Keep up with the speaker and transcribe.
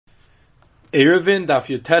Erevin Daf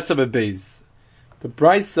Yotesa Bebeis. The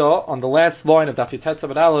Brisa on the last line of Daf Yotesa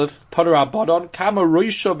Bed Aleph, Padar Abadon, Kama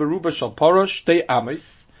Roisha Veruba Shal Para, Shtei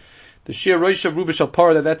Amis. The Shir Roisha Veruba Shal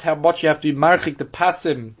Para, that's how much you have to be marchik the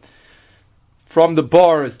pasim from the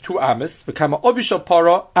bar is 2 Amis. V'kama Ovi Shal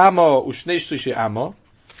Para, Amo Ushnei Shlishi Amo.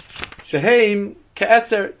 Sheheim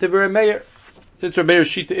Ke'eser Dever Meir. Since Remeir's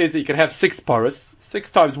Shita is that you can have 6 paras.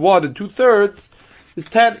 6 times 1 and 2/3 is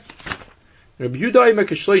 10. Rabbi Yehuda Omer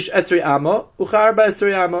Keshleish Esrei Amma, Ucharba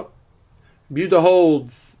Esrei Amma. Rabbi Yehuda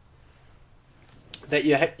holds that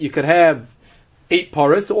you could have 8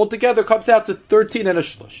 paras, so altogether comes out to 13 and a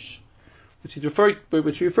shlish, which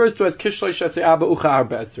he refers to as Keshleish Esrei Amma,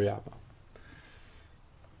 Ucharba Esrei Amma.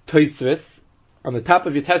 Tosfos, on the top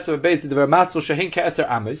of Yotesa Bebeis, the Vermasel Shehin Ke'eser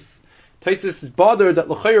Amis. Tosfos is bothered that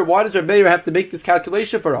l'chayr, why does Rabbi Meir have to make this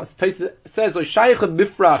calculation for us? Tosfos says, Shaychad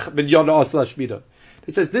Mifrach Ben Yonah Asla Shmida.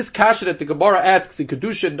 He says this kasha that the Gemara asks in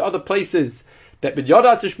Kedusha and other places that Ben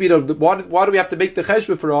Yonah Asla Shmida, why do we have to make the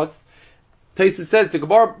cheshbon for us? Tosfos says the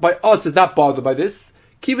Gemara by us is not bothered by this.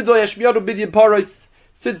 Kividoy Hashmiyadu Bidyan Paros.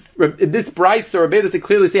 Since in this brisa Rabbi doesn't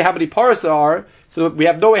clearly say how many paras are, so we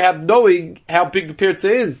have no way of knowing how big the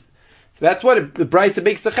pirza is. So that's why the brisa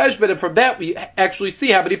makes the cheshbon, and from that we actually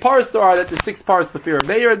see how many paras there are. That's the 6 paras for fear of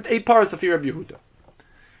Meir and 8 paras for fear of Yehuda.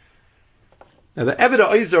 Now the Eved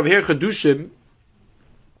HaOzer over here, Chedushim,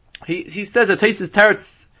 he says that Tosfos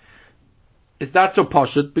Teretz is not so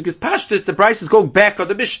pashut, because pashtus, the brisa is going back on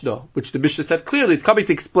the Mishnah, which the Mishnah said clearly. It's coming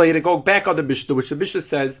to explain and going back on the Mishnah, which the Mishnah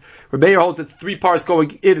says, Rabbi Meir holds it's 3 paras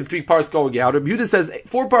going in and 3 paras going out. Rabbi Yehuda says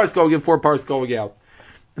 4 paras going in, 4 paras going out.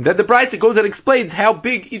 And then the brisa goes and explains how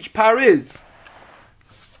big each par is.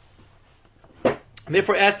 And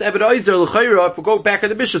therefore asked Eved HaOzer, l'chayra, if we go back on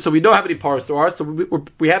the Mishnah, so we know how many paras there are, so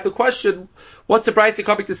we have the question, what's the brisa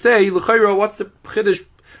coming to say? L'chayra, what's the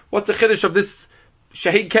chiddush of this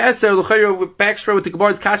Shehin Ke'eser, l'chayra, with backstrom with the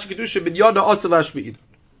Gemara's Kasha Kedusha, bin Yonah Asla Shmid.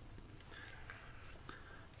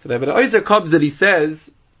 So the Eved HaOzer comes and he says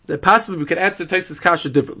that possibly we can answer Tosfos Kasha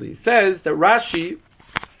differently. He says that Rashi,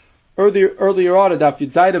 earlier on in Daf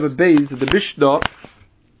Yud Zayin and Beis in the Mishnah,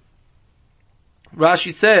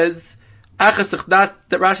 Rashi says achas that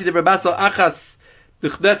Rashi the Basel achas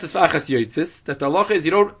d'chneses v'achas yotzis, that the halacha is you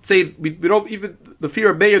don't say we don't even the fear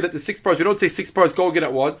of Meir that the 6 parts, we don't say 6 parts go in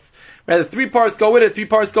at once, rather 3 parts go in and 3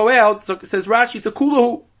 parts go out. So it says Rashi it's a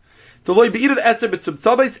kulahu the loy be'irid eser b'tzum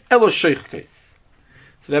tzabais elo sheichkes.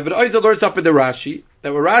 So the Eved HaOzer learns up in the Rashi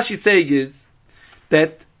that what Rashi is saying is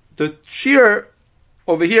that the shear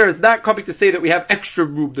over here is not coming to say that we have extra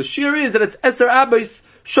room. The shear is that it's eser abis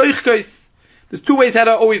sheichkes. There's 2 ways how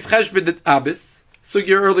to always cheshbon the abis. So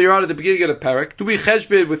you're earlier on at the beginning of the parak. Do we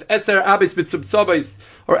cheshbon with eser abis b'tzum tzabais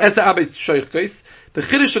or eser abis sheichkes? The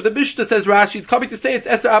chiddush of the Mishnah says Rashi is coming to say it's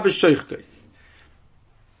eser abis sheichkes.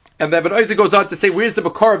 And then Eved HaOzer goes on to say, where's the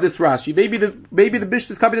makar of this Rashi? Maybe the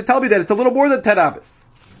Mishnah is coming to tell me that it's a little more than 10 abis.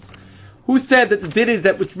 Who said that the din is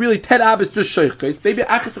that it's really 10 abis just sheichkes? Maybe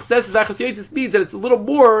achas d'chneses v'achas yotzis means that it's a little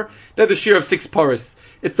more than the shear of 6 paras.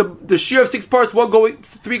 It's the shear of 6 parts, 1 going,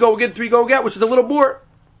 3 going in, 3 going out, which is a little more.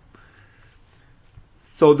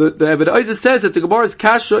 So the Eved HaOzer says that the Gemara's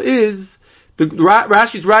kasha is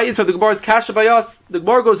Rashi's right is from the Gemara's kasha by us. The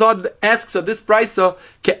Gemara goes on and asks of this brisa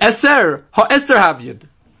ke'eser ha'eser havyin.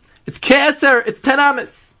 It's ke'eser. It's 10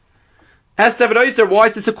 amis. Ask Eved HaOzer, why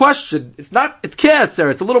is this a question? It's not. It's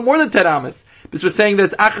ke'eser. It's a little more than 10 amis. Because we're saying that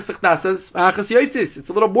it's achas d'chneses achas yotzis. It's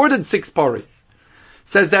a little more than 6 paras.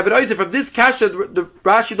 Says the Eved HaOzer, from this kasha, the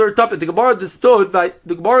Rashi learned up, and the Gemara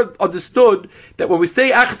understood that when we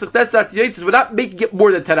say achas d'chneses achas yotzis, we're not making it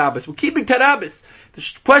more than 10 amis. We're keeping 10 amis. The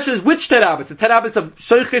question is which 10 amis? The 10 amis of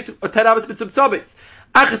sheiches or 10 amis b'tzum tzabis?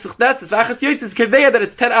 Achas d'chneses achas yotzis is conveyed that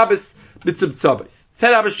it's 10 amis b'tzum tzabis.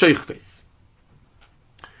 10 amis sheiches.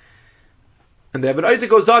 And the Eved HaOzer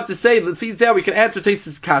goes on to say, there we can answer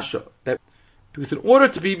Tosfos kasha. Because in order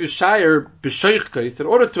to be Mishayir b'sheichkes, in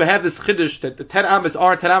order to have this chiddush that the 10 amis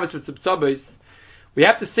are 10 amis with tzabis, we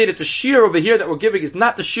have to say that the shear over here that we're giving is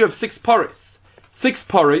not the shear of 6 paras. 6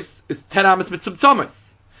 paras is 10 amis with tzabis.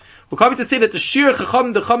 We're coming to say that the shear the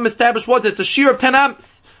Chacham established was it's a shear of 10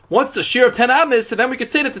 amis. Once the shear of 10 amis, and then we can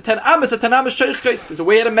say that the 10 amis are 10 amis sheichkes. There's a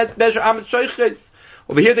way to measure amis sheichkes.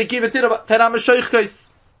 Over here they give it 10 amis sheichkes.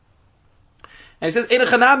 And he says,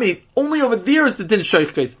 Erechanami, only over there is the din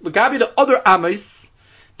sheichkes. L'gabi the other amis,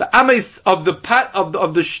 the amis of the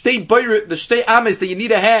shtei boyer, the shtei amis that you need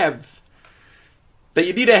to have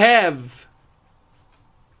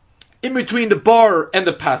in between the bar and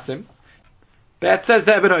the pasim. That says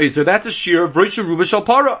the Eved HaOzer, that's a shear of Rosh Ruba Shal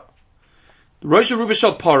Para. The Rosh Ruba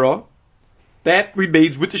Shal Para, that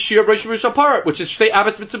remains with the shear of Rosh Ruba Shal Para, which is shtei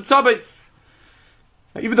amis mitzum tzabis.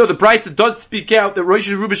 Now, even though the Brisa does speak out that Rosh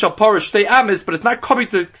Rubish Shal Parah Shtei Amis, but it's not coming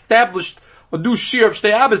to establish a new shear of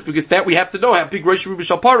Shtei Amis, because that we have to know how big Rosh Rubish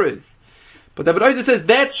Shal Parah is. But the Rebbe says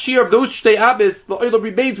that shear of those Shtei Amis, the oil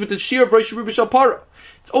remains with the shear of Rosh Rubish Shal Parah.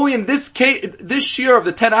 It's only in this case, this shear of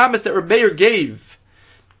the 10 Amis that Rebbe Meir gave.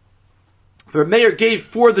 Rebbe Meir gave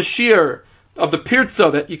for the shear of the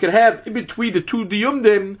Pirza that you can have in between the two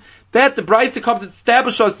Diyumdim, that the Brisa comes and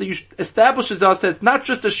establishes us that it's not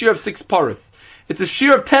just a shear of 6 paras. It's a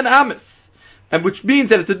shear of 10 Amis. And which means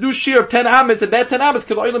that it's a new shear of 10 Amis, and that 10 Amis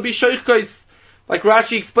can only be Sheikhkais, like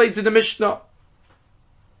Rashi explains in the Mishnah.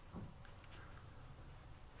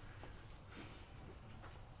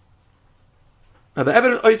 Now the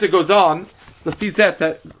evidence also goes on, that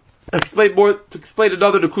explain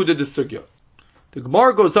another Nakuda de Sugya. The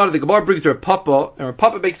Gemara goes on, and the Gemara brings her a Papa, and her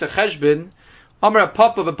Papa makes a Cheshbin. Amar a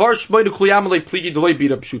Papa, the bar shmoynu kliyam pligi deloi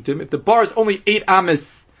bira pshutim. If the bar is only 8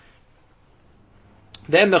 Amis,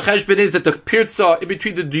 then the Cheshbin is that the Pirza in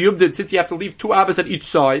between the Diyubdin, since you have to leave 2 Amis on each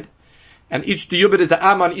side, and each Diyubdin is an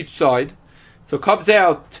Am on each side, so it comes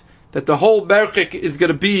out that the whole Merchik is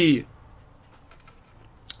going to be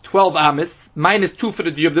 12 Amis, minus 2 for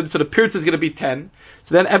the Diyubdin, so the Pirza is going to be 10.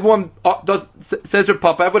 So then everyone says her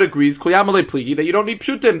Papa, everyone agrees, pligi, that you don't need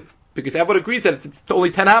Pshutim, because everyone agrees that if it's only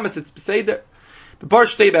 10 Amis, it's Beseder. The bar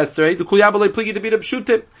shtei besrei, the Kliyam pligi to be the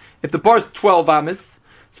Pshutim. If the bar is 12 Amis,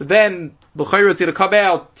 so then the Chayra is going to come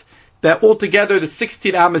out that altogether the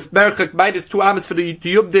 16 Amis, Merchak minus 2 Amis for the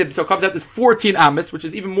Diyubdin, so it comes out as 14 Amis, which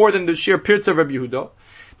is even more than the sheer Pirza of Rabbi Yehuda.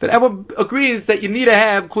 Then everyone agrees that you need to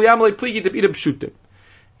have Kliyam pligi to be the Pshutim.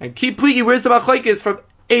 And keep pligi, where's the machlokes from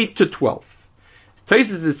 8 to 12.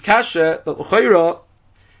 Taisus is kasha that l'chayra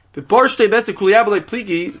b'bar shtei besek kuliyabelei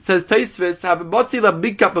pligi says Taisvis have motzi la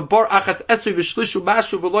mikap b'bar achas esrei v'shlishu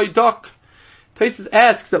mashu v'loy dok. Taisus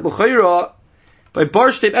asks that l'chayra by bar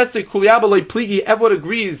shtei besek kuliyabelei pligi everyone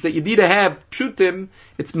agrees that you need to have pshutim.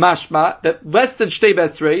 It's mashma that less than shtei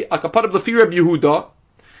besrei akapadim l'fira b'Yehuda.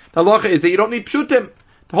 The halacha is that you don't need pshutim.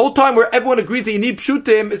 The whole time where everyone agrees that you need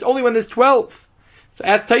pshutim is only when there's 12. So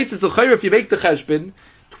as Taisus l'chayra, if you make the cheshbon,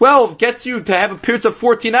 12 gets you to have a period of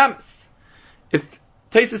 14 Amis. If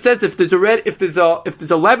Taisa says if there's 11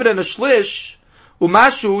 and a shlish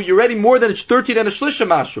umashu, you're already more than 13 and a shlish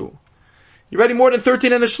umashu. You're already more than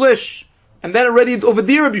 13 and a shlish, and then already over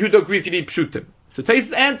there Rabbi Yehuda agrees you need pshutim. So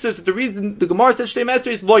Taisa's answers that the reason the Gemara says shtei master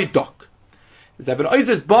is loy dok. Is that Ibn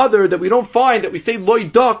Ozer is bothered that we don't find that we say loy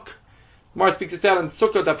dok. Gemara speaks this out in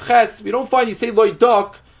Sukkot Avches. We don't find you say loy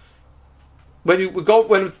dok when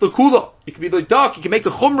it's the kula. You can be like dark, you can make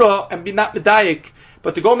a chumrah and be not medayik.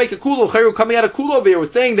 But to go make a kula, chayru coming out of kula over here, we're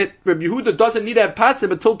saying that Rabbi Yehuda doesn't need to have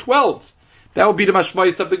pasim until 12. That would be the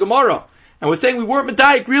mashmayis of the Gemara. And we're saying we weren't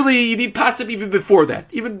medayik, really you need pasim even before that.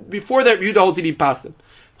 Even before that, Rabbi Yehuda holds you need pasim.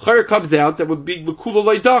 Chayru comes out, that would be the kula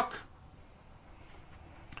like dark.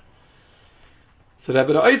 So that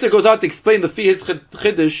Ibn Ozer goes on to explain the Fihis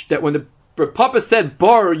Chiddush, that when the Papa said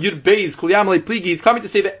bar yud beis kuliyam pligi, he's coming to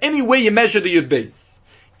say that any way you measure the yud beis,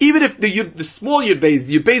 even if the small yud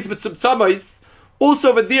beis with some tzamais, also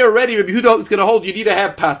over there already Rabbi Yehuda is going to hold you need to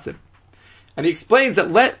have pasim. And he explains that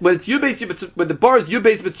when it's yud beis, when the bar is yud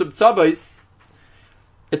beis with some tzamais,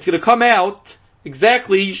 it's going to come out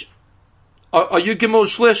exactly a yud gimel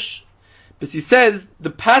shlish. But he says the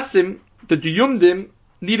pasim, the diyumdim,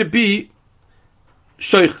 need to be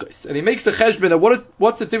Sheikhkais. And he makes the cheshbon that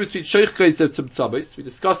what's the difference between Sheikhkais and Tzabais? We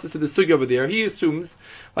discussed this in the sugi over there. He assumes,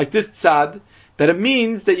 like this tzad, that it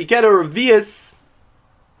means that you get a revius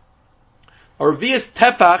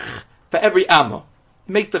tefach for every amma.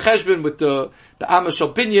 He makes the cheshbon with the amma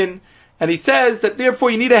shalpinyan, and he says that therefore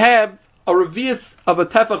you need to have a revius of a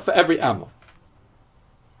tefach for every amma.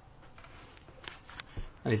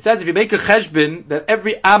 And he says if you make a cheshbon that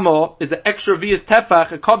every amma is an extra revius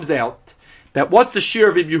tefach, it comes out that what's the shear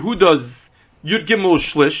of Rabbi Yehuda's Yud Gimel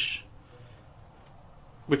Shlish,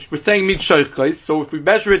 which we're saying means Sheikhkais. So if we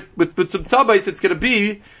measure it with some tzabais, it's going to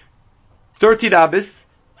be 13 Abis,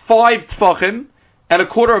 5 Tfachim, and a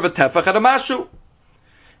quarter of a Tefach, and a Mashu.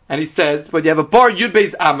 And he says, when you have a bar Yud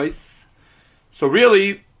Beis Amis, so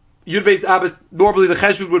really, Yud Beis Amis, normally the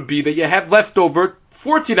cheshbon would be that you have left over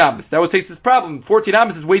 14 Amis. That was Tais's problem. 14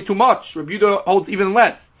 Amis is way too much. Rabbi Yehuda holds even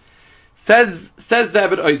less. Says the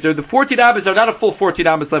Ibn Ozer, the 14 Amis are not a full 14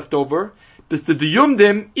 Amis left over. Because the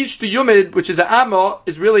Diyumdim, each Diyumid, which is an Amma,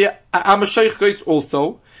 is really an Amma Sheikhkais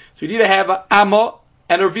also. So you need to have an Amma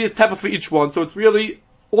and a Revius Tefach for each one. So it's really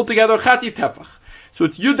altogether a Chati Tefach. So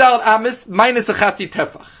it's Yudal Amis minus a Chati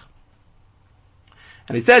Tefach.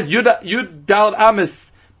 And he says Yudal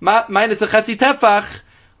Amis minus a Chati Tefach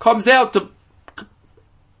comes out to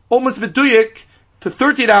almost Meduyik to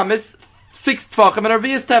 13 Amis, 6 tefachim and a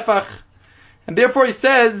revius tefach. And therefore he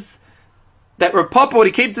says that Rav Papa, what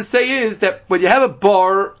he came to say is that when you have a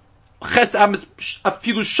bar, ches amis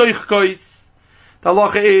afilu shoich kois, the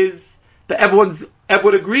halacha is that everyone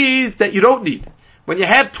agrees that you don't need. When you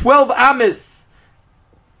have 12 amis,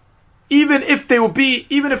 even if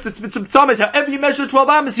it's mitzvah tzamis, however you measure 12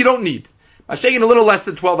 amis, you don't need. Mashiach a little less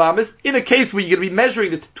than 12 amis. In a case where you're going to be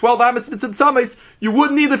measuring the 12 amis mitzvah tzamis, you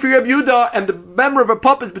wouldn't need it for Reb Yehuda, and the member of a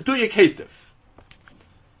papa is between your ketif.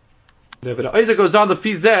 The Oizer goes on the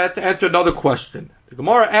Fizet to answer another question. The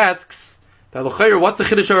Gemara asks, what's the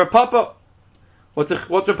chiddush of Rav Papa? What's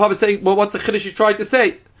Rav Papa saying? Well, what's the chiddush he's trying to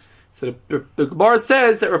say? So the Gemara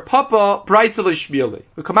says that Rav Papa brisa l'shmieli.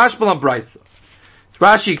 We kamashbal on brisa. So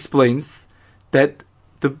Rashi explains that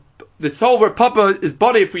this whole Rav Papa is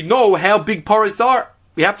body. If we know how big paras are,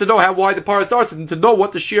 we have to know how wide the paras are, so to know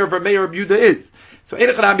what the shear of Rameir Reb Yehuda is. So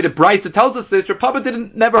Erechanami, the brisa tells us this. Rav Papa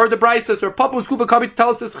never heard the brisa, so Rav Papa was kufa coming to tell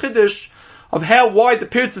us this chiddush of how wide the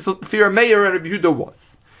pierces of Rameir and Reb Yehuda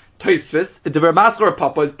was. Tosfos, the Ramaskar Rav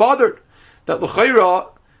Papa is bothered that l'chayra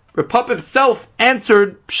Rav Papa himself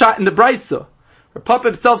answered pshat in the brisa. Rav Papa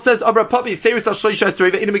himself says, Rav Papa yiseris al shloisha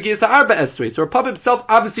esrei ve'inu megiyas ha'arba esrei. So Rav Papa himself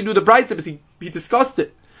obviously knew the brisa because he discussed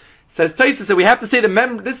it. Says Tosfos, so we have to say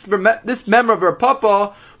this member of Rav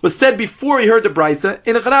Papa was said before he heard the brisa.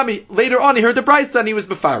 In Echanami, later on he heard the brisa and he was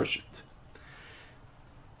mefarish it.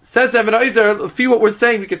 Says Ibn Oizer, if what we're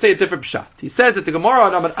saying, we can say a different pshat. He says that the Gemara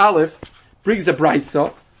on Amud Aleph brings a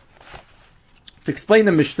brisa to explain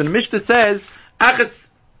the Mishnah. The Mishnah says, Achas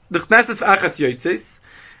d'chneses v'achas yotzes,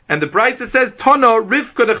 and the brisa says, Tana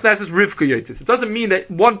Rivka d'chneses Rivka yotzes. It doesn't mean that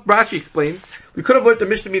one, Rashi explains, we could have learned the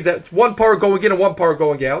Mishnah means that it's one par going in and one par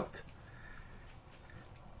going out.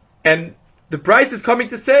 And the brisa is coming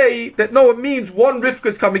to say that no, it means one Rivka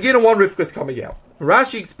is coming in and one Rivka is coming out.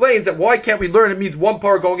 Rashi explains that why can't we learn it means one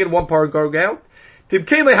par going in and one par going out? It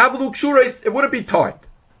wouldn't be tied.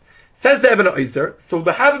 Says the Ibn Oizer, so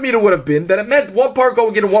the Havamina would have been that it meant one par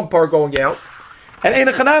going in and one par going out. And Ein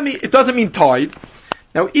Echanami, it doesn't mean tied.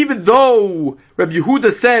 Now, even though Reb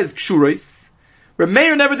Yehuda says Kshuris, Reb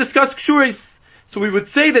Meir never discussed Kshuris. So we would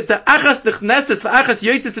say that the Achas Nechneses for Achas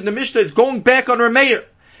Yotzes in the Mishnah is going back on Reb Meir.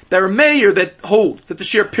 That Reb Meir that holds that the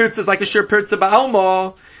Shir Pirtz is like a Shir Pirtz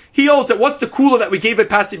Ba'alma, he holds that what's the kula that we gave at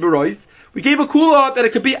Pasi Berois? We gave a kula that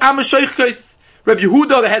it could be Amashaychkes. Reb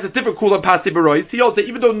Yehuda that has a different kula in Pasi Berois. He holds that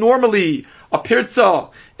even though normally a Pirtza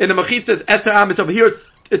in the Mechitza is Eser Amis, over here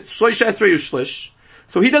it's Shlosh Esrei Ushlish.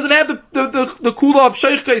 So he doesn't have the kula of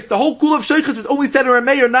Shaychkes. The whole kula of Shaychkes was only said in Reb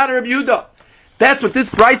Meir, not in Reb Yehuda. That's what this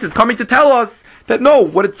price is coming to tell us. That no,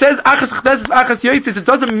 what it says, Achas Chdeses Achas Yotzes, it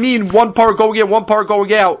doesn't mean one par going in, one par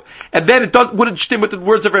going out, and then it wouldn't stem with the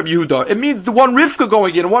words of Reb Yehuda. It means the one Rivka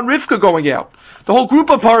going in and one Rivka going out. The whole group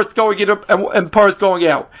of paras going in and paras going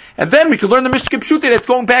out. And then we can learn the Mishnah Pshutei that's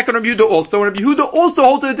going back on Reb Yehuda also, and Reb Yehuda also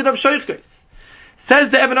holds the din of Shaychus. Says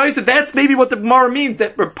the Ibn Oizer, that's maybe what the Gemara means,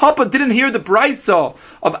 that Reb Papa didn't hear the brisa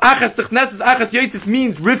of Achas Techneses, Achas Yotzes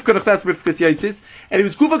means Rivka Nechnes, Rivka Yotzes, and he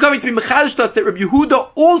was Kufa coming to be Mechadish to us that Reb Yehuda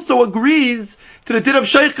also agrees to the din of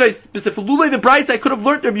Shaychus. Because if Lulay the brisa I could have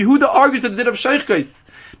learned, Reb Yehuda argues that the din of Shaychus.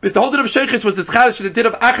 Because the whole din of Shaychus was this Chadish to the din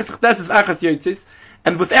of Achas Techneses, Achas Yotzes,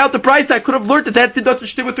 and without the brisa I could have learned that din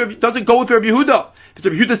doesn't go with Reb Yehuda.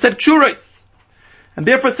 Because Reb Yehuda said Kshurais. And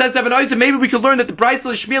therefore says Ibn Oizer, maybe we could learn that the brisa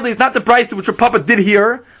l'shmili is not the brisa which Rav Papa did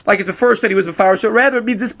here, like it's the first that he was a Mefarish, rather it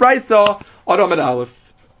means this brisa on Amud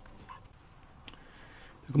Aleph.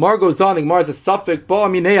 The Gemara goes on, the Gemara is a suffix, Ba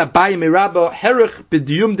aminei abayi meirabba, herich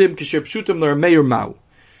b'diyumdim k'sher pshutim l'Rameir mau.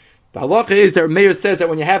 The halacha is that Rameir says that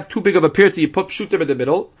when you have too big of a pirtzi, you put pshutim in the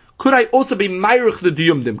middle. Could I also be meirich the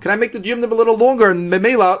diyumdim? Can I make the diyumdim a little longer, and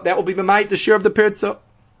memela, that will be memait the share of the pirtza?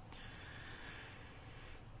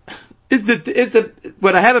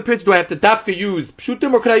 When I have a pirtz, do I have to dafka use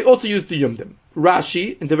pshutim, or could I also use the yumdim?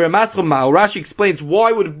 Rashi, in the Vermaschel Mao, Rashi explains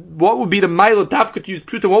what would be the milo dafka to use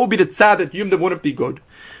pshutim, what would be the tzad that yumdim wouldn't be good.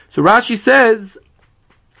 So Rashi says,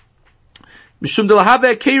 Mishum de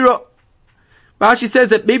lahave keira. Rashi says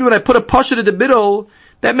that maybe when I put a pashut in the middle,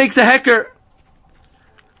 that makes a hecker.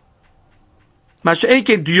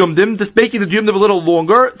 Masha'enke diyumdim, just making the diyumdim a little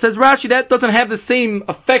longer. Says Rashi, that doesn't have the same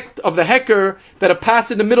effect of the hecker that a pass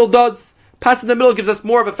in the middle does. Pass in the middle gives us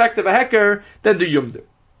more of effect of a hecker than the yumdim.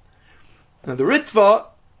 Now the Ritva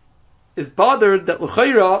is bothered that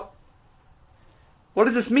l'chayra, what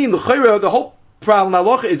does this mean? L'chayra, the whole problem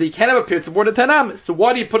halacha is that you can't have a pirza more than 10 amas. So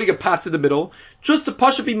why are you putting a pass in the middle? Just to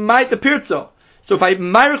pasha be might the pirza. So if I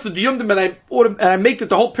marich the diyumdim and I make that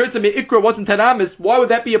the whole pirza me'ikra wasn't 10 amas, why would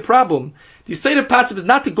that be a problem? The Yisayid Pasim is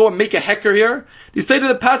not to go and make a hecker here. The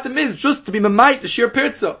Yisayid Pasim is just to be mamait the sheer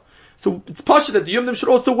pirza. So it's pasha that the yumdim should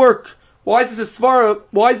also work. Why is this a svara?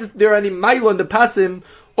 Why is there any maila in the pasim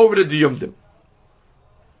over the diyumdim?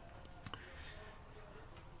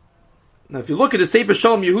 Now, if you look at the Sefer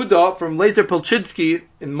Shalom Yehuda from Lezer Pelchinsky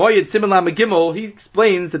in Moyed Siman Gimel, he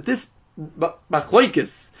explains that this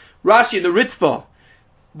machloikis, Rashi and the Ritva,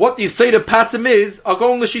 what the Yisrael pasim is, are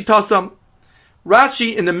going l'shitasam.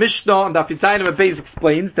 Rashi in the Mishnah and the Afitzayin of Beis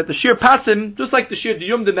explains that the shir pasim, just like the shir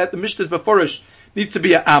diyumdim that the Mishnah is beforish, needs to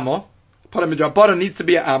be a amma. Paramidrabara needs to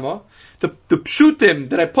be a amma. The pshutim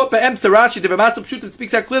that I put be'emsa Rashi, the V'masel pshutim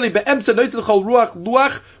speaks out clearly, be'emsa noisel chol ruach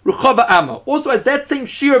luach ruchava amma. Also as that same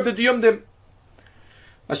shir of the diyumdim.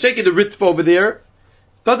 Mashaki the Ritva over there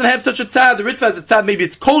doesn't have such a tzad. The Ritva has a tzad, maybe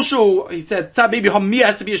it's koshu. He said tzad, maybe hamiyah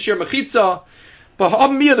has to be a shir mechitza. But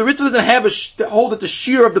hamiyah, the Ritva doesn't have hold that the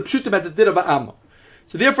shir of the pshutim as it did of a amma.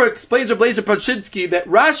 So therefore it explains Rav Lezer Pelchinsky that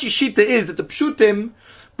Rashi shita is that the pshutim,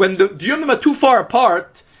 when the diyumdim are too far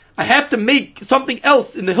apart, I have to make something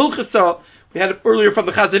else in the Hilchasa. We had it earlier from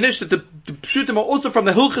the Chazon Ish that the pshutim are also from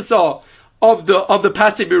the Hilchasa of the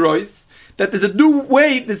Pasei Birois. That there's a new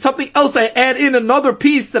way, there's something else I add in, another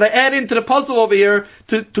piece that I add into the puzzle over here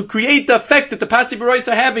to create the effect that the Pasei Birois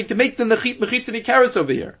are having to make the Mechitza and Ikaris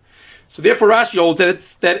over here. So therefore Rashi holds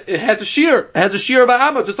that it has a shear. It has a shear of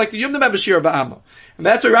Amma, just like the Yumdim have a shear of Amma. And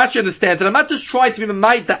that's what Rashi understands. And I'm not just trying to be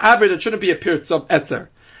made the Aver that shouldn't be a Pirtz of Eser.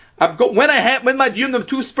 When my Yumdim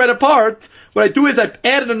too spread apart, what I do is I've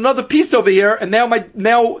added another piece over here, and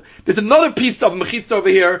now there's another piece of Mechitza over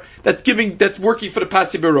here that's working for the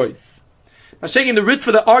Pasei Birois. Now, shaking the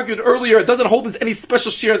Ritva that argued earlier, it doesn't hold as any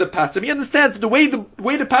special share of the pasim. He understands the way the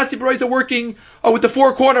Pasei Birois are working are with the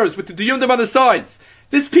four corners, with the diyumdim on the sides.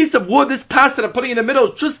 This piece of wood, this pas that I'm putting in the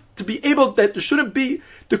middle, just to be able that there shouldn't be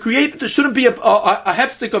a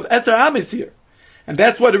hefsek of Eser Amis here. And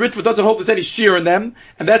that's why the Ritva doesn't hold as any shear in them,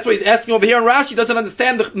 and that's why he's asking over here, and Rashi doesn't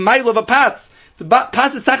understand the mile of a pas. The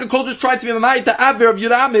pas is Sachin Kol just trying to be ma'ayit the aver of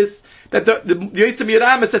Yiramis, that the Yitzim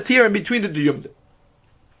Yiramis that's here in between the diyumdim.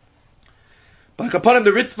 But upon him,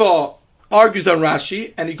 the Ritva argues on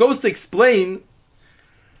Rashi, and he goes to explain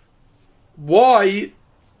what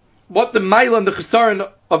the Maila and the Chesaron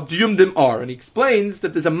of Diyumdim are. And he explains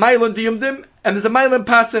that there's a Maila in Diyumdim, and there's a Maila in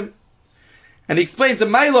Pasim. And he explains the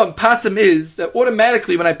Maila in Pasim is that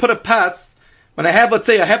automatically when I put a pas, when I have, let's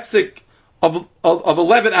say, a hefsek of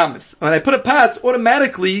 11 amas, when I put a pas,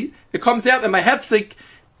 automatically it comes out that my hefsek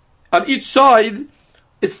on each side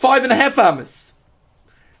is 5.5 amas.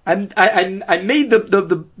 And I made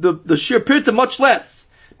the sheer pirza much less.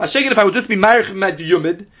 If I would just be marich from my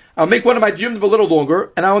diyumid, I'll make one of my diyumid a little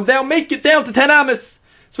longer, and I'll now make it down to 10 amas.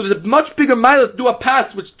 So there's a much bigger mile to do a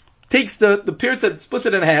pass, which takes the pirza and splits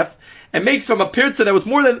it in half, and makes from a pirza that was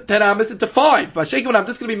more than 10 amas into 5. When I'm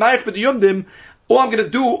just going to be marich for diyumdim, all I'm going to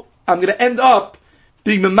do, I'm going to end up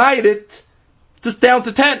being memayed it just down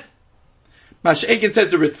to 10. Masha'ekin says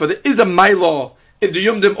the Ritva, there is a milo in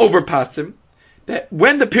diyumdim over pasim, that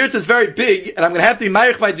when the pirza is very big, and I'm going to have to be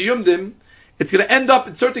marich by diyumdim, it's going to end up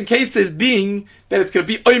in certain cases being that it's going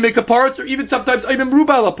to be oimeka parts, or even sometimes oimim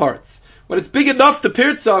rubala parts. When it's big enough, the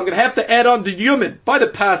pirza, I'm going to have to add on the diyumid. By the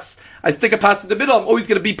pass, I stick a pass in the middle, I'm always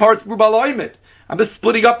going to be parts rubala oimid. I'm just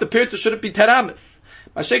splitting up the pirza, shouldn't be 10 amas.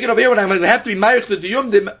 By shaking over here, when I'm going to have to be marich the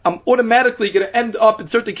diyumdim, I'm automatically going to end up in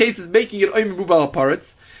certain cases making it oimim rubala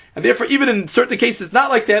parts. And therefore, even in certain cases not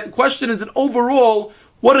like that, the question is an overall,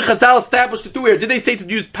 what did Chazal establish to do here? Did they say to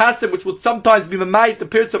use pasim, which would sometimes be mamayit, the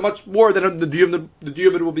pirza much more than the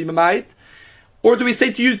diyumid will be mamayit? Or do we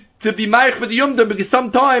say to use to be marich with the yumdim, because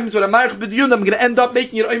sometimes when I'm marich with the yumdim, I'm going to end up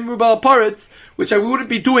making it oimim rubal parrots, which I wouldn't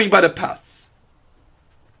be doing by the pas.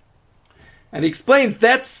 And he explains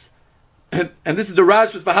that's, and this is the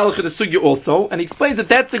Rajvas Vahalach of the Sugya also, and he explains that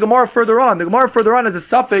that's the Gemara further on. The Gemara further on is a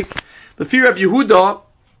suffix, the fear of Yehuda,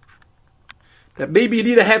 that maybe you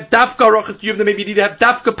need to have dafka rochas yuvna, maybe you need to have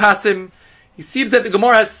dafka pasim. He seems that the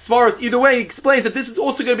Gemara has svaras either way. He explains that this is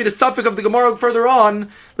also going to be the suffix of the Gemara further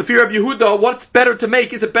on, the fear of Yehuda. What's better to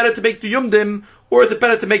make? Is it better to make the yumdim, or is it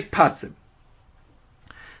better to make pasim?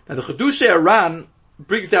 Now the Chedushay Aran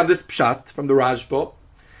brings down this pshat from the Rajba,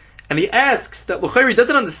 and he asks that Luchari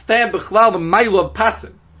doesn't understand b'chlal the ma'ila of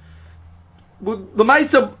pasim. The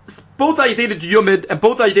ma'isa, both aydated yumid and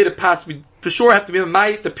both aydated pas, we for sure have to be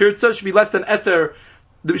the pirza should be less than eser.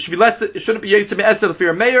 It should be less. It shouldn't be yisem eser the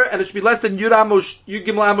fear mayor, and it should be less than yugimlamosh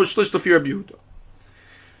shlish the fear of Yehuda.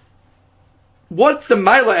 What's the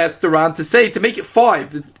Maila asked Ran to say to make it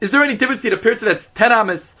 5? Is there any difference between a pirza that's 10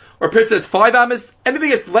 amas or a pirza that's 5 amas?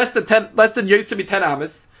 Anything that's less than yisem 10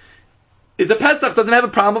 amas is a pesach, doesn't have a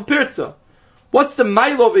problem of pirza. What's the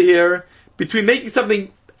Maila over here between making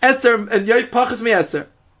something eser and yoy pachas me eser?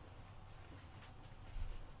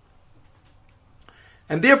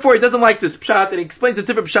 And therefore he doesn't like this pshat, and he explains a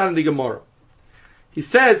different pshat in the Gemara. He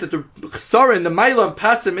says that the chsara in the Maila and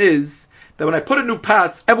Pasim is that when I put a new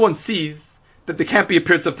pass, everyone sees that there can't be a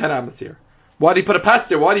period of 10 amas here. Why did he put a pass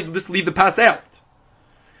there? Why did he just leave the pass out?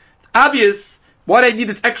 It's obvious. Why do I need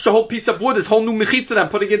this extra whole piece of wood, this whole new mechitza that I'm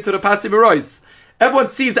putting into the Pasim Erois?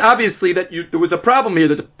 Everyone sees obviously that there was a problem here,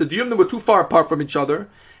 that the Yumdim were too far apart from each other,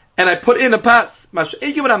 and I put in a pass.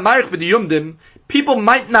 People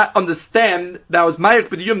might not understand that I was Ma'arich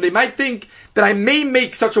b'diyum. They might think that I may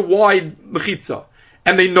make such a wide mechitza,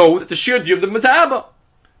 and they know that the Shir Yumdim is a Amma.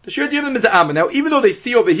 The Shir Yumdim is a Amma. Now, even though they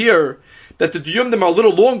see over here that the Yumdim are a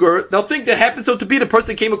little longer, they'll think that happens so to be the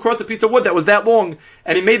person came across a piece of wood that was that long,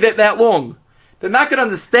 and he made that long. They're not going to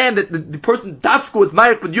understand that the person dafka was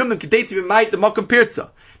Ma'arich b'diyum kedei to be the Makam Pirza.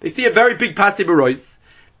 They see a very big Pasei Berois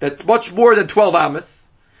that's much more than 12 Amas.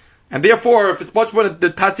 And therefore, if it's much more than the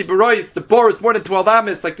Pasei Berois, the bor is more than 12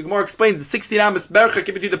 Amas, like the Gemara explains, the 16 Amas Bercha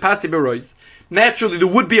can be the Pasei Berois. Naturally, there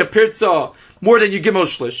would be a Pirza more than you Gimel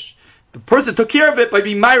Shlish. The person took care of it by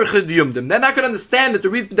being Ma'arich Yumdim. They're not going to understand that the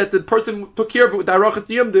reason that the person took care of it with the Arachas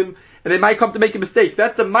Yumdim, and they might come to make a mistake.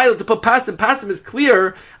 That's the mile to put Pasim. Pasim is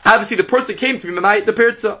clear. Obviously, the person came to be Ma'ayit the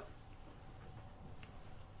Pirza.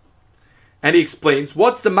 And he explains,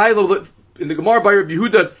 what's the mile in the Gemara by Rabbi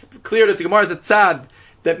Yehuda? It's clear that the Gemara is a tzad,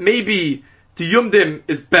 that maybe the Yumdim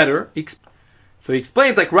is better. So he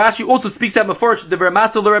explains, like Rashi also speaks at Meforish, the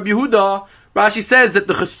Vermasel Rabbi Yehuda. Rashi says that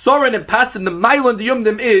the Chesorin and Pasim, the mile in the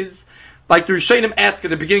Yumdim is, like the Rishonim ask at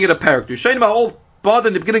the beginning of the parak. The Rishonim are all bothered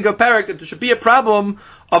in the beginning of the parak that there should be a problem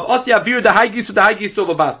of Asya Avir the Haigis with the Haigis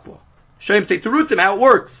Olabatla. Rishonim say to roots him how it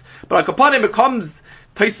works. But upon him it comes,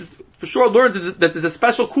 Taisus for sure learns that there's a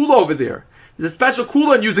special kula over there. There's a special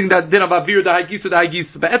kula in using that din of Avir the Haigis with the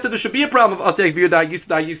Haigis. But there should be a problem of Asya Avir the Haigis with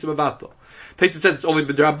the Haigis Olabatla. Taisus says it's only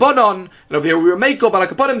B'drabanon, and over here we were Meiko, but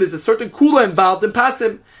upon him there's a certain kula involved in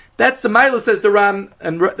Pasim. That's the Milo, says the Ram,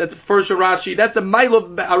 and that's the first Rashi. That's a Milo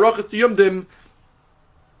of Arachas Yumdim.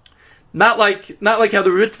 Not like how the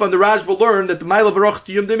Ritva and the Raj will learn that the Milo of Arachas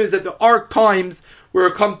Yumdim is that there are times where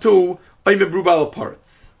it come to Oimim Brubal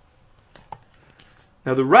parts.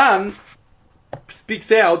 Now the Ran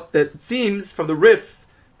speaks out that it seems from the Rif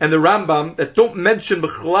and the Rambam that don't mention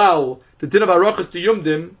B'chlal the din of Arachas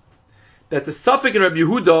Yumdim, that the suffix in Rabbi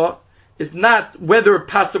Yehuda is not whether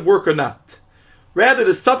passive work or not. Rather,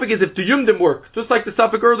 the suffix is if the Yumdim work. Just like the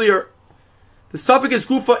suffix earlier. The suffix is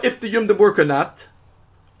Gufa if the Yumdim work or not.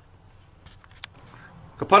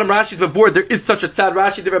 Kapanim Rashi's before, there is such a tzad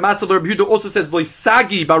Rashi. The Ramasal Rabbi Yehuda also says,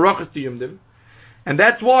 V'isagi barachas the Yumdim. And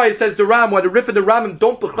that's why it says the Ram, why the Rif and the Ramim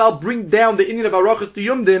don't b'chlal bring down the Indian of arachas the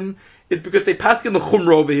Yumdim, is because they paskin the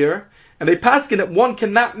Chumra over here. And they paskin that one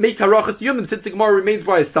cannot make harachas the Yumdim since the Gemara remains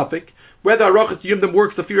by a suffix. Whether harachas the Yumdim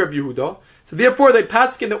works the fear of Yehuda. So therefore they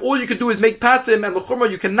paskin that all you can do is make pasim, and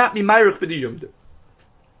l'chumra you cannot be ma'arich for the Yumdim.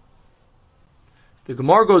 The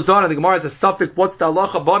Gemara goes on, and the Gemara has a suffix, what's the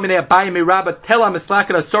halacha? Ba'minei abayim me'rabba tela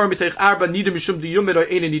mislaken asor miteich arba nidim mishum di yumid or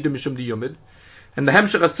eina nidim mishum di yumid. And the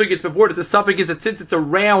hemshech asugit before that the suffix is that since it's a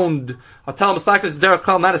round, a tela mislaken is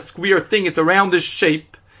not a square thing, it's a roundish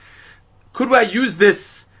shape. Could I use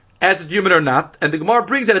this as a yumid or not? And the Gemara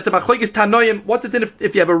brings that it's a machlokes tanoim. What's it in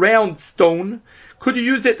if you have a round stone? Could you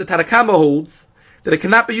use it? The Tanakama holds that it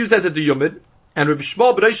cannot be used as a yumid. And Rabbi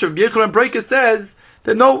Shmuel B'Reisha Rabbi Yechanan Breika says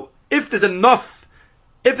that no, if the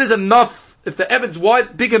evidence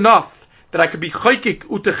wide big enough that I could be chaykik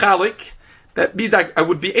utechalik, that means I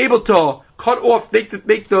would be able to cut off, make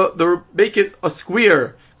it a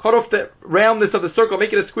square, cut off the roundness of the circle,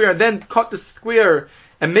 make it a square, and then cut the square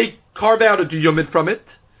and carve out a yumid from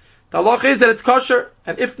it. The halacha is that it's kosher,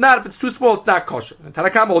 and if not, if it's too small, it's not kosher. And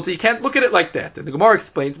Tanakama holds you can't look at it like that. And the Gemara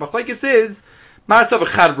explains, machlekes is Marsav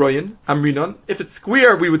Echad Royan, Amrinon. If it's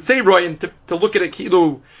square, we would say Royan to look at it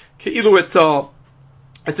Ki'ilu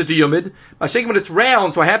it's a diyumid. Mashiach when it's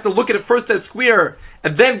round, so I have to look at it first as square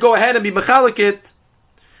and then go ahead and be mechalik it.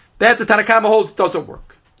 That the Tanakama holds doesn't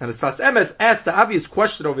work. And as Sfas Emes asked the obvious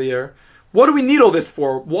question over here, what do we need all this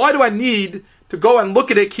for? Why do I need to go and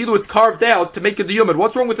look at it, Ki'ilu it's carved out to make it diyumid?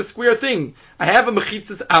 What's wrong with a square thing? I have a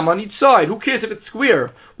mechitzas am on each side. Who cares if it's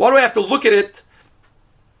square? Why do I have to look at it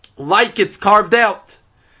like it's carved out?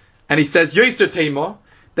 And he says, Yoser Tema,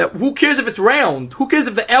 that who cares if it's round? Who cares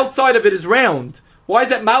if the outside of it is round? Why is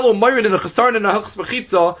that malo moirin in a chesaron and a halchas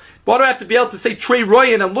b'chitza? Why do I have to be able to say trey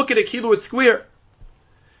royan and look at it kilu it's square?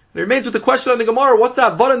 And it remains with the question on the Gemara, what's the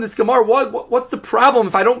avod in this Gemara? What's the problem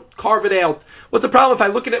if I don't carve it out? What's the problem if I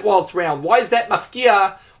look at it while it's round? Why is that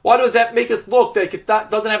mafkia? Why does that make us look like it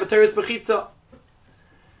doesn't have a teres b'chitza?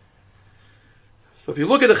 So if you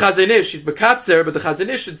look at the Chazon Ish, he's bekatzer, but the Chazon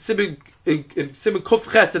Ish in Siman Kuf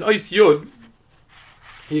Ches and Ois Yud,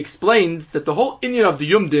 he explains that the whole inyan of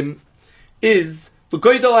the Yumdim is the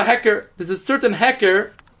Goydal Heker. There's a certain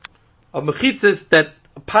Heker of Mechitzas that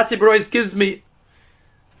Pati Barois gives me.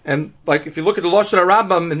 And like if you look at the Lashon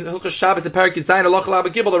Rambam in Hilchos Shabbos and Parak Yitzayin Halacha Laba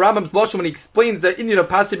Gimel, the Rambam's Lashon, when he explains the inyan of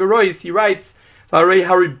Pati Barois, he writes,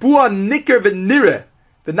 Haribua Niker v'nire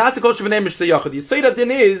the Nasikol Shvanem Mishtayachad. You say that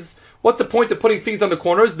din is, what's the point of putting things on the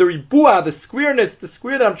corners? The ribua, the squareness, the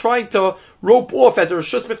square that I'm trying to rope off as a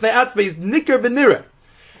Rishus Mifnei Atzvei is Niker v'nire.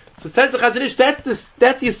 So says the Chazon Ish, that's the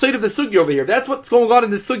side of the sugi over here. That's what's going on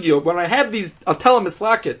in the sugi. When I have these, I'll tell him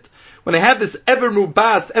mislaket. When I have this Ever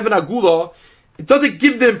Mubas, Evan Agula, it doesn't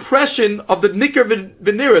give the impression of the Niker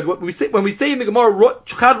v'nire. What we say, when we say in the Gemara,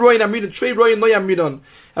 Chad Royin Amridan, Trey Royin Lo Amridan.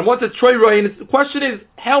 And once it's Trey Royin, the question is,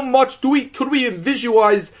 how much could we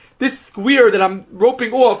visualize this square that I'm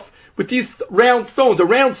roping off with these round stones? A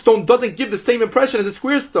round stone doesn't give the same impression as a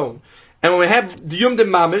square stone. And when we have the Yumdim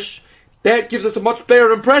Mamish, that gives us a much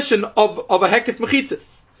better impression of a Hekef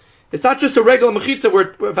Mechitzas. It's not just a regular Mechitza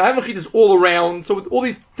where if I have Mechitzas all around, so all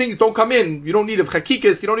these things don't come in. You don't need a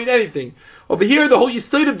Chakikas, you don't need anything. Over here, the whole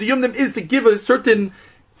Yisod of the Yumdim is to give a certain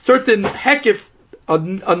Hekef, a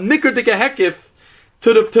Nikerdika Hekef,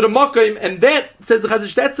 to the Makayim, and that, says the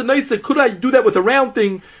Chazon, that's the nicer. Could I do that with a round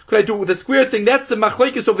thing? Could I do it with a square thing? That's the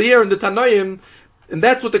Machlekes over here in the Tanaim, and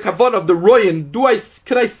that's what the Kavan of the Royan.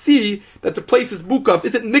 Could I see that the place is Bukav?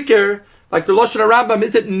 Is it Niker, like the Lashon Rambam,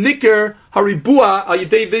 is it Niker,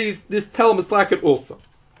 Haribua, this Tel Mislaket also?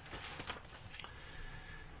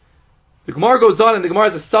 The Gemara goes on, and the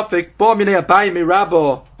Gemara has a suffix, about Chitzas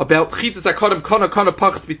HaKodim Kana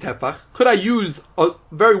Pachas B'Tefach. Could I use a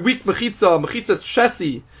very weak Mechitza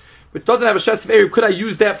Shesi, which doesn't have a Shesi of Erev, could I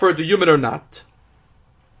use that for the human or not?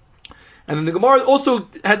 And then the Gemara also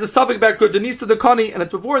has a suffix about Gerdanisa Dekani, and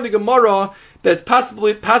it's before in the Gemara that it's possible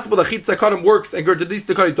that Chitzas HaKodim works and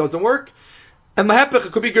Gerdanisa Dekani doesn't work. And Mahapech,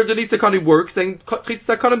 it could be Gerdanisa Dekani works and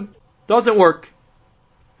Chitzas HaKodim doesn't work.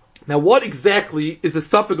 Now, what exactly is the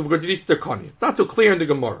suffix of Gerdanis Dekani? It's not so clear in the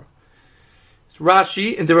Gemara. It's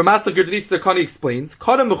Rashi in the Ramas of Gerdanis Dekani explains,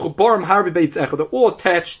 Kadam mechubarim harbi beitz echad. They're all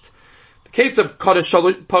attached. The case of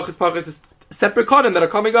Kadam Pachas is separate Kadam that are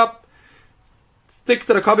coming up. Sticks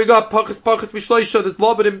that are coming up. Pachas Bishleisha. There's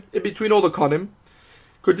love in between all the Kadam.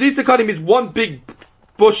 Gerdanis Dekani means one big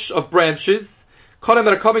bush of branches. Kadam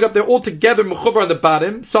that are coming up. They're all together mechubar on the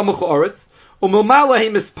bottom. Samuch la'aretz.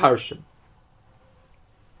 Umilmalahim is parshim.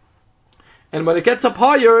 And when it gets up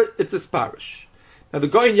higher, it's a sparish. Now the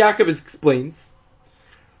Goyin Yaakov explains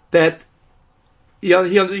that he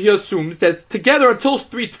assumes that together until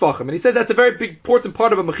 3 tfachim, and he says that's a very big important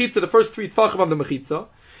part of a mechitza, the first 3 tfachim of the mechitza,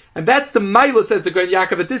 and that's the maila, says the Goyin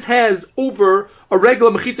Yaakov, that this has over a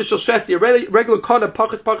regular mechitza shel shesi, a regular kana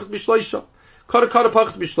pachas bishleisha, kana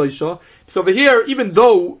pachas bishleisha. So over here, even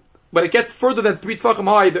though when it gets further than 3 tfachim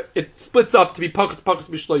high, it splits up to be pachas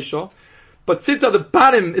bishleisha. But since at the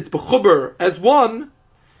bottom it's bechuber as one,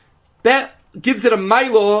 that gives it a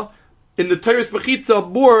maila in the Torah's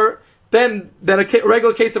mechitza more than a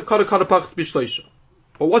regular case of kada pachas bishleisha.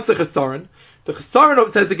 But what's the chesaron? The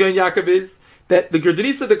chesaron, says the Goyin Yaakov, is that the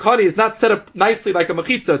Gerdanisa Dekani is not set up nicely like a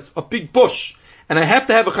mechitza. It's a big bush, and I have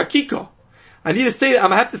to have a chakika. I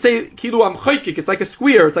have to say kilu am chaykik. It's like a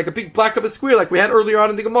square. It's like a big block of a square, like we had earlier on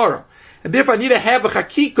in the Gemara. And therefore, I need to have a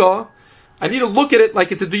chakika. I need to look at it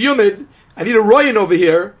like it's a diyumid. I need a royan over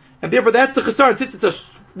here, and therefore that's the chesaron. Since it's a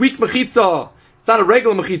weak mechitza, it's not a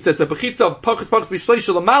regular mechitza, it's a mechitza of pachas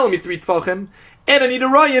b'shleisha l'malami 3 tfachim, and I need a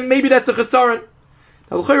royan, maybe that's a chesaron.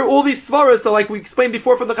 Now, all these svaras are like we explained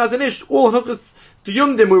before from the Chazon Ish, all hilchos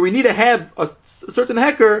diyumdim, where we need to have a certain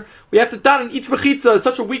heker, we have to dot in each mechitza,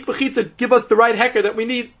 such a weak mechitza, give us the right heker that we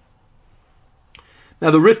need.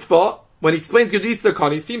 Now the Ritva, when he explains Gerdanis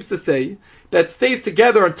Dekani, he seems to say that it stays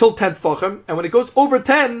together until 10 tfachim, and when it goes over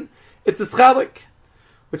 10, it's a schalik,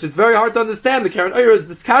 which is very hard to understand. The Karen Oyer is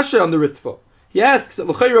this kasha on the Ritva. He asks, a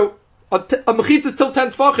mechitza is till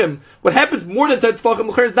 10 tfachim. What happens more than 10 tfachim,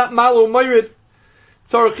 l'chayr is not malo mayrid.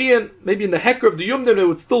 Tzarachian, maybe in the heker of the Yumdim, it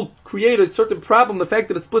would still create a certain problem, the fact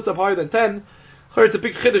that it splits up higher than 10. L'chayr, it's a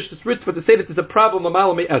big chiddush, this Ritva, to say that there's a problem,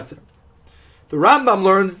 malo me eser. The Rambam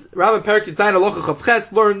Perik Yitzayin Halacha Chav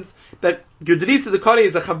Ches learns that Gerdanisa Dekani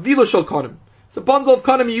is a chavila shel kanim. It's a bundle of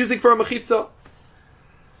kanim you're using for a mechitza.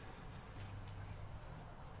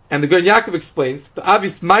 And the Goyin Yaakov explains the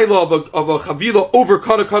obvious maila of a chavila over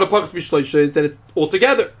kana pachas bishleisha is that it's all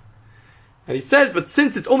together. And he says, but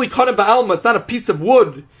since it's only kana ba'alma, it's not a piece of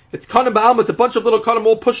wood. It's kana ba'alma. It's a bunch of little kana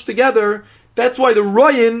all pushed together. That's why the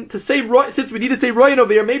royan, since we need to say royan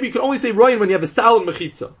over here, maybe you can only say royan when you have a solid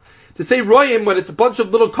mechitza. to say royim when it's a bunch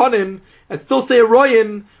of little konim, and still say a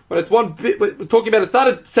royim when it's one bit. We're talking about it's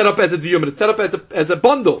not set up as a diyum, it's set up as a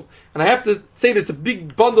bundle. And I have to say that it's a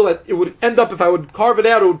big bundle that it would end up if I would carve it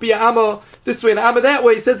out. It would be an amma this way and an amma that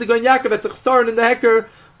way. He says to go in Yaakov, that's a chesaron in the heker,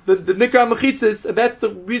 the nikra mechitzis, and that's the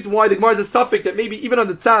reason why the Gemara is a suffix that maybe even on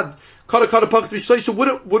the tzad kata pachs b'shleisha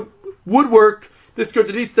would work. This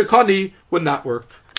Gerdanista Kani would not work.